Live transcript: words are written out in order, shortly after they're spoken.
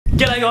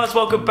G'day guys,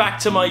 welcome back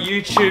to my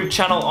YouTube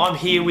channel. I'm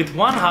here with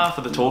one half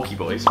of the Talkie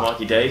Boys,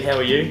 Mikey D. How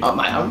are you? Oh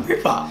mate, I'm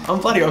ripper.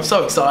 I'm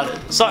so excited.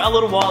 So a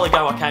little while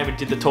ago I came and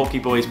did the Talkie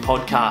Boys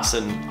podcast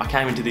and I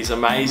came into this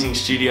amazing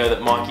studio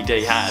that Mikey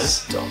D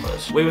has. Stop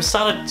it. We were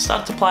started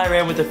to play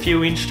around with a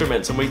few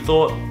instruments and we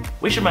thought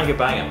we should make a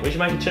banger, we should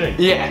make a tune.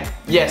 Yeah,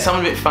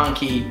 something a bit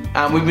funky.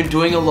 We've been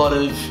doing a lot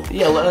of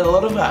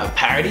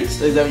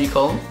parodies, is that what you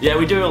call them? Yeah,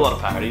 we do a lot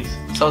of parodies.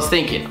 So I was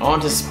thinking, I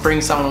want to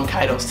spring someone on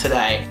Caden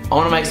today. I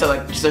want to make something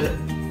like just an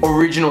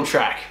original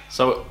track.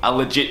 So a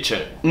legit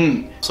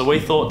tune. So we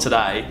thought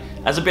today,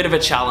 as a bit of a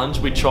challenge,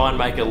 we'd try and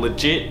make a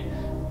legit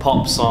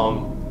pop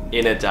song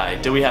in a day.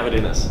 Do we have it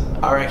in us?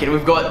 I reckon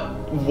we've got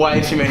way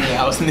too many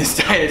hours in this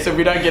day, so if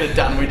we don't get it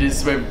done, we're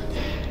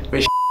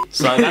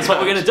So that's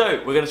what we're gonna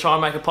do. We're gonna try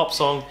and make a pop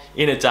song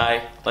in a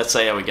day. Let's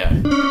see how we go.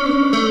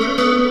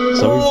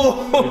 So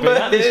we've been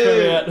at this for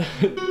about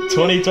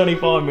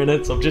 20-25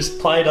 minutes. I've just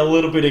played a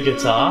little bit of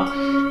guitar.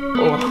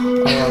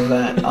 Oh, I love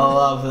that. I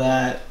love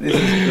that. This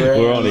is great.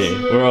 We're on here.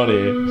 We're on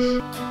here.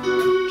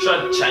 Should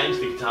I change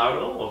the guitar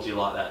at all, or do you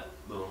like that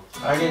little?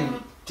 I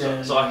can.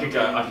 So I could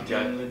go.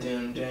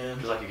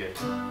 Because I could go.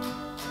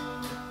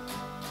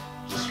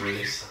 Just through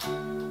this.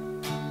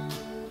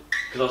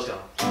 Because I was going.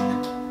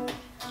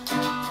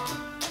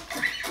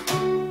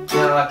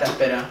 Yeah, I like that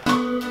better.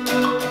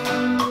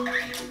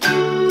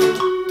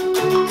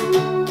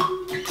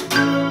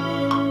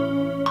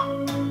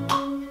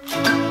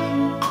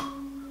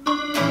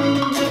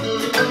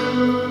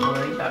 I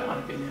think that might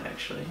have been it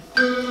actually.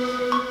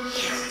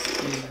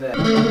 Is that?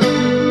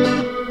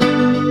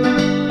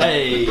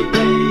 Hey,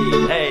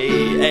 hey.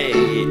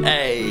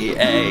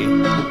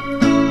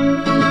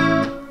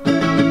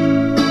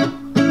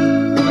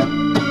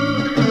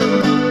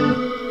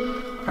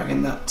 I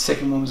reckon that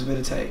second one was a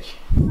better take.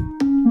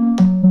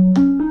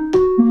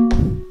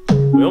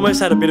 We almost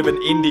had a bit of an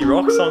indie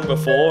rock song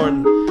before,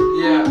 and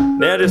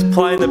now just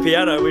playing the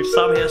piano, we've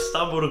somehow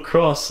stumbled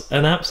across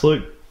an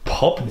absolute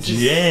pop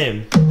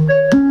jam.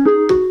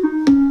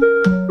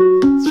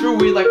 It's real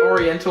weird, like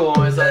oriental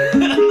almost, like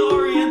an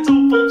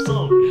oriental pop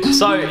song.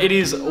 So it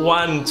is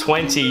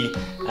 1:20.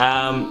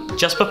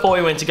 Just before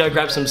we went to go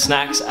grab some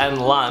snacks and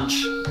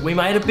lunch, we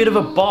made a bit of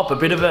a bop, a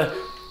bit of a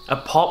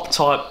pop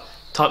type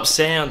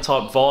sound,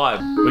 type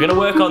vibe. We're gonna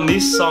work on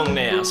this song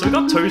now. So we've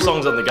got 2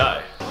 songs on the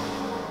go.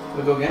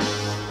 we go again?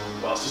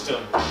 Well, it's just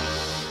doing.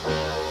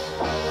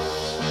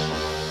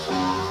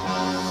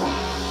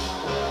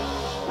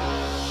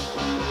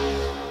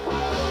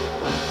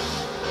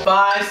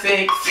 5,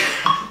 6.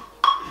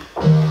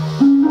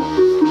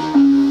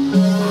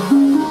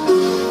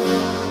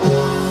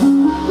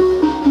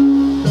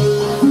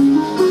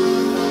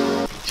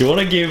 Do you want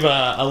to give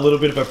a little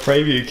bit of a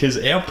preview, because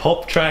our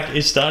pop track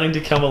is starting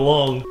to come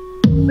along.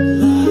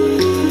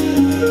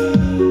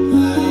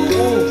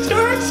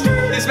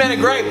 This man a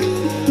grape.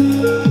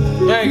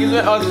 Yeah, give me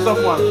it's a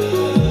soft one.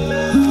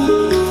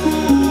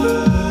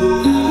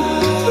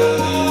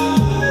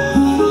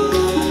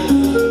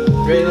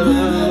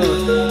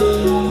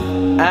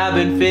 I've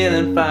been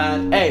feeling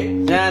fine.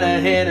 Hey, down a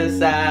head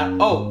inside.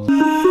 Oh.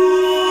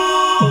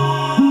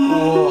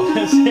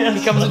 Here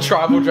comes the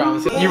tribal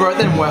drums. You wrote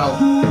them well.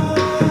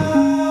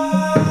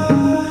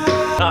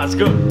 Ah, it's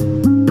good.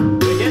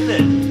 We're getting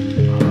there.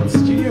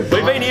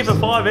 We've been here for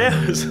 5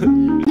 hours.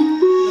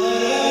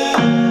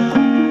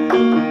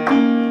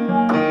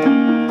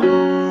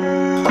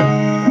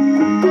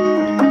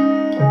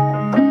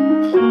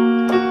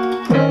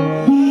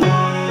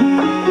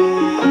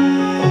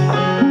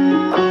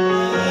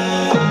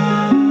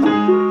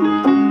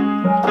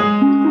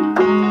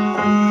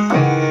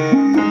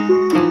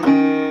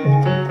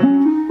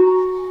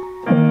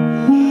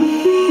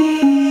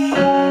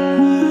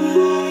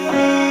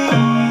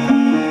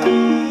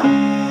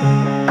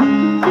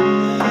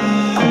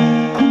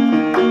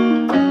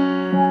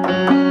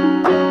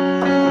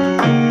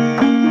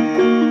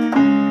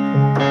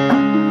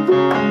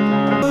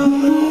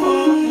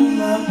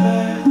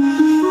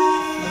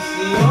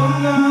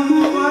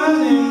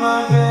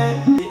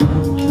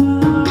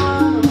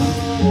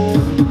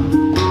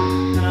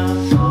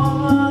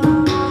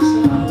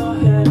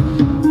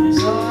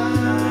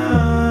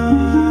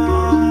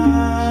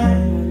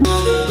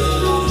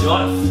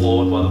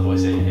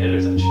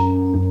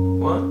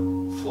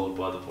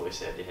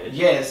 Out your head?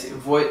 Yes,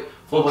 voice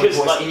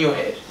in your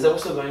head. Is that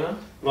what's still going on?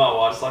 Well,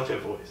 I just like her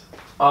voice.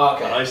 Oh,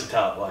 okay. I used to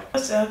tell it like,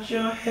 what's out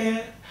your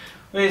head?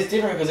 Well, it's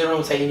different because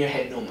everyone will say in your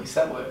head normally,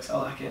 so that works. I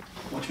like it.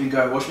 Watch me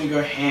go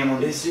ham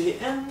on this. It's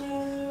the end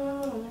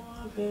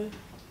of it.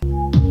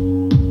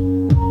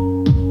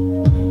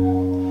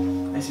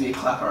 Needs to be a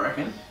clap, I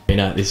reckon. Been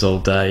at this all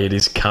day. It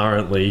is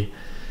currently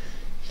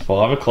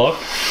 5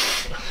 o'clock.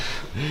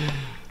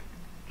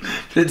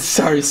 It's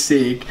so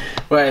sick.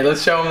 Wait,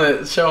 let's show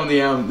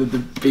them the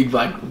big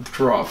black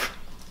drop.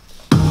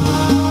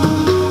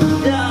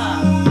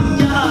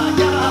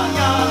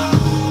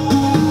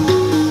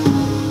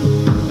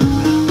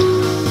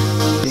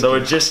 So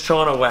we're just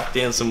trying to whack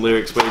down some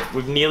lyrics.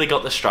 We've nearly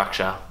got the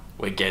structure.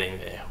 We're getting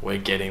there. We're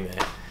getting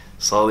there.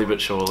 Slowly but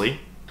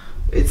surely.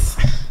 It's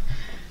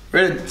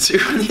We're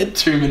only at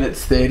 2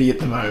 minutes 30 at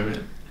the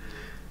moment.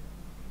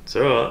 It's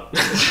alright.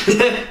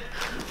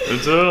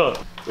 It's alright.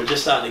 We're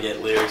just starting to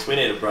get lyrics. We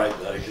need a break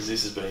though, because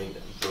this has been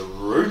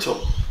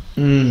brutal.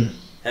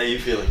 How are you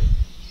feeling?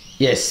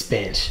 Yeah,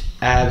 spent.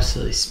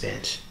 Absolutely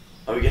spent.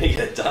 Are we gonna get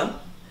it done?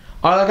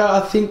 I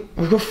think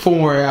we've got 4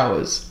 more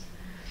hours,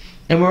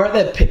 and we're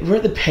at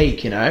the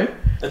peak, you know.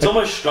 It's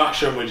almost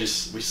structure, and we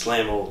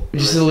slam all.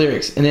 Just the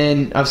lyrics, and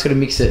then I've just got to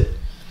mix it.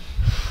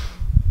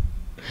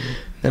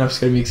 Then I've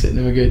just got to mix it, and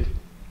then we're good.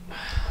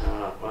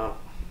 Alright, well,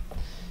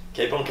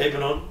 keep on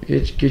keeping on.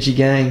 Gucci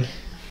gang.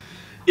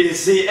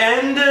 It's the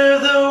end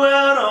of the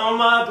world on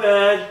my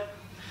bed.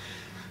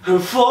 I'm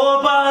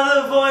floored by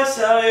the voice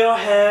out of your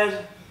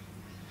head.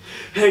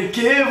 And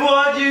give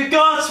what you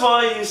got's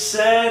what you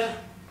said.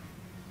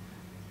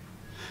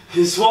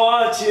 Is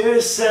what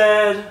you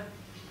said.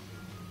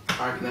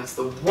 I reckon that's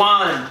the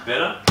one.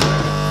 Better?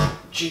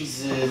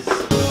 Jesus.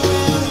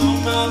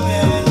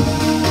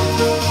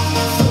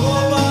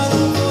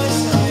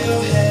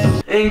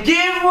 And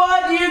give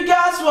what you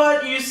got's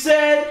what you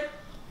said.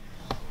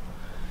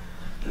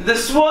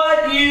 That's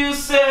what you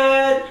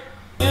said.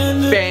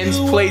 Fans,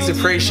 please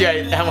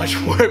appreciate how much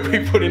work we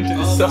put into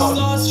this song.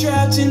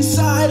 It is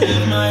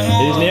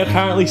now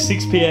currently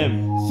 6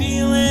 PM.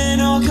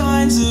 Feeling all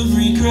kinds of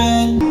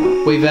regret.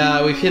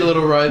 We've hit a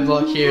little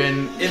roadblock here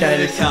in the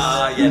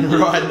car, yeah,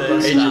 riding the for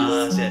ages.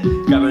 stars, yeah,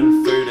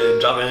 grabbing food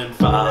and driving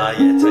far,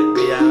 yeah, take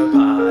me out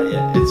apart,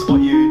 yeah, it's what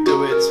you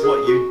do, it's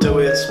what you do,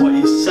 it's what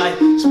you say,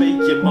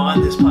 speak your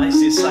mind, this place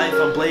is safe,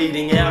 I'm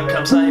bleeding out,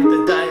 come save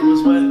the day,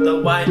 was worth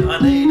the wait, I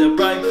need a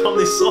break from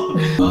this song.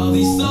 All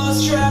these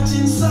thoughts trapped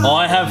inside.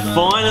 I have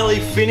finally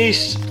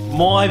finished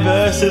my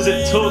verses,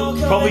 it took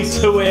probably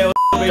 2 hours.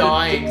 I'm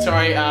dying.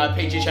 Sorry,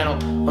 PG channel.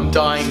 I'm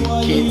dying,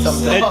 kids.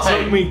 I'm dying.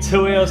 It took me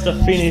 2 hours to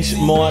finish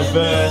my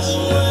verse.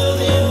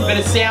 But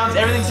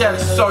everything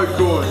sounds so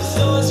good.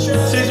 As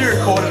soon as we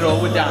record it all,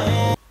 we're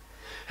done.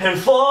 And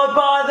floored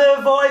by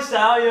the voice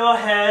out your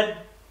head.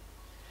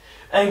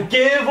 And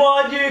give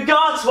what you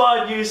got's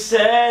what you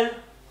said.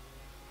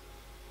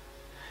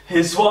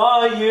 Is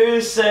what you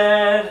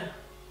said.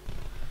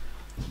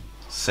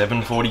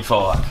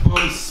 7:45.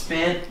 I'm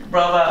spent,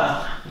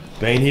 brother.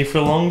 Been here for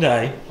a long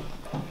day.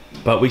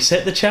 But we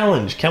set the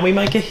challenge. Can we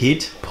make a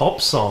hit pop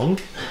song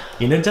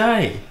in a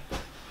day?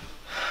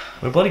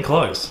 We're bloody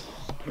close.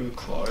 We're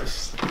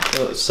close.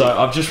 So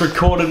I've just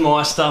recorded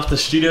my stuff. The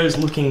studio's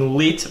looking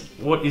lit.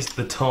 What is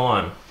the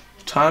time?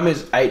 Time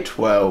is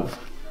 8:12.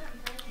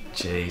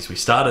 Jeez, we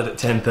started at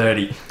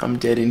 10:30. I'm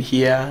dead in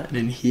here and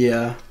in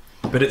here.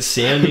 But it's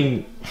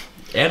sounding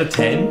out of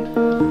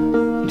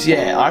 10.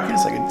 Yeah, I reckon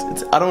it's like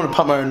I don't want to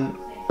pump my own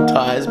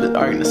tires, but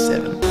I reckon it's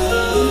 7.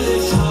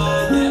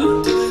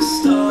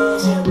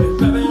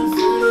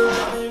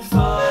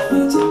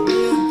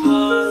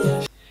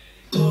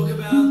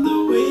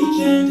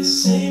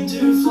 Seem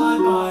to fly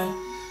by.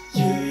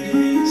 You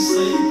didn't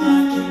sleep, I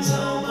can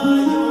tell by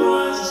your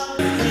eyes.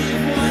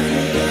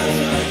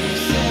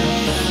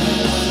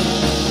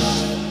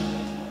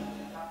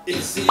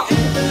 It's the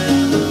end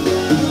of the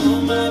world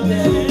on my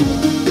bed.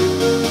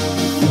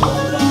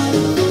 All by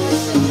the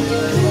voice in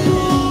your head.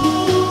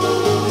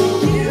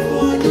 Give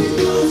what you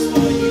got,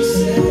 what you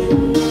said.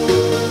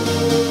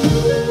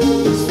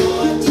 It's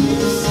what you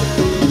said.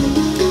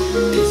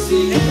 It's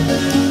the end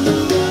of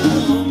the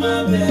world on my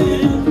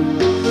bed.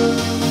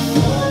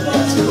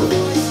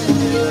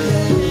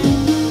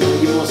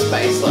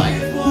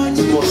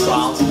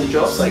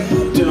 Drops like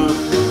dun, dun,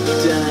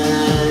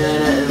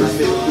 and like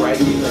little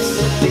breaking, like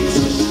things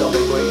just stop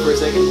it going for a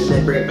second and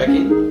then bring it back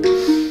in.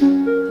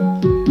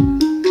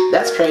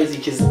 That's crazy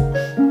because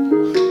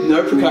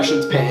no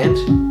percussion's panned,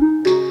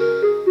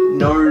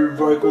 no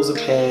vocals are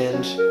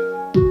panned,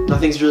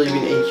 nothing's really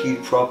been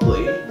EQ'd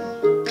properly.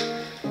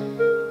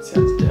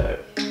 Sounds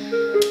dope.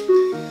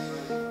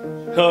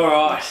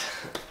 Alright,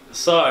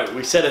 so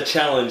we set a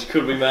challenge.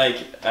 Could we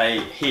make a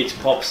hit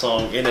pop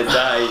song in a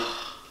day?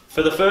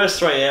 For the first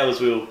 3 hours,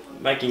 we were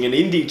making an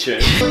indie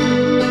tune.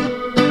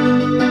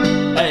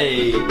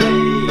 Hey,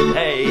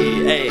 hey,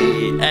 hey,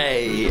 hey,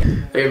 hey.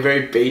 They're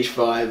very beach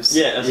vibes.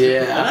 Yeah,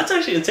 yeah. And that's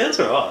actually, it sounds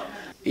alright.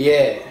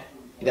 Yeah,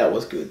 that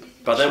was good.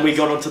 But then we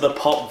got onto the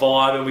pop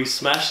vibe and we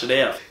smashed it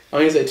out.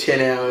 I'm gonna say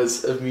 10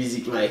 hours of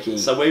music making.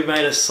 So we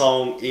made a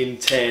song in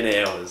 10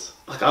 hours.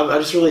 Like I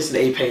just released an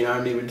EP and I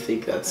don't even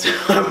think that's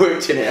I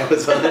worked 10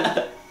 hours on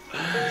it.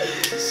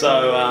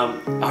 So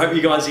I hope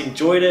you guys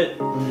enjoyed it.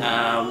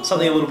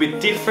 Something a little bit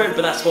different,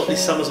 but that's what this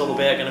summer's all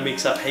about. Going to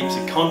mix up heaps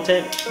of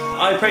content.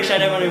 I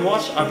appreciate everyone who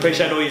watched. I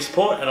appreciate all your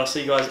support, and I'll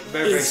see you guys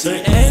very, very soon.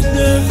 It's the end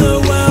of the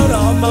world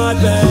on my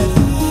bed.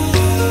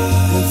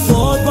 I'm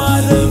floored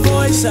by the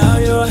voice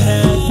out your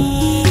head.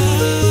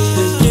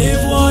 And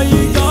give what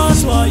you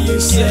got's what you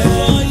said.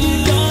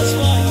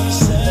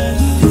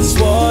 It's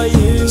what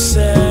you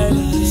said.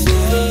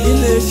 In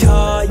the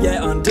car,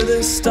 yeah, under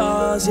the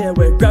stars, yeah,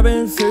 we're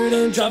grabbing food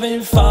and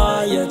driving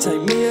far, yeah,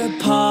 take me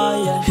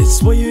apart, yeah.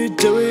 It's what you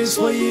do, it's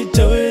what you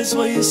do, it's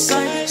what you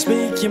say.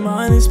 Speak your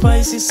mind, this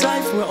place is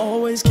safe. We're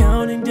always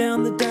counting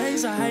down the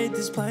days. I hate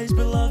this place,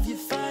 but love your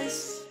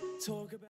face. talk about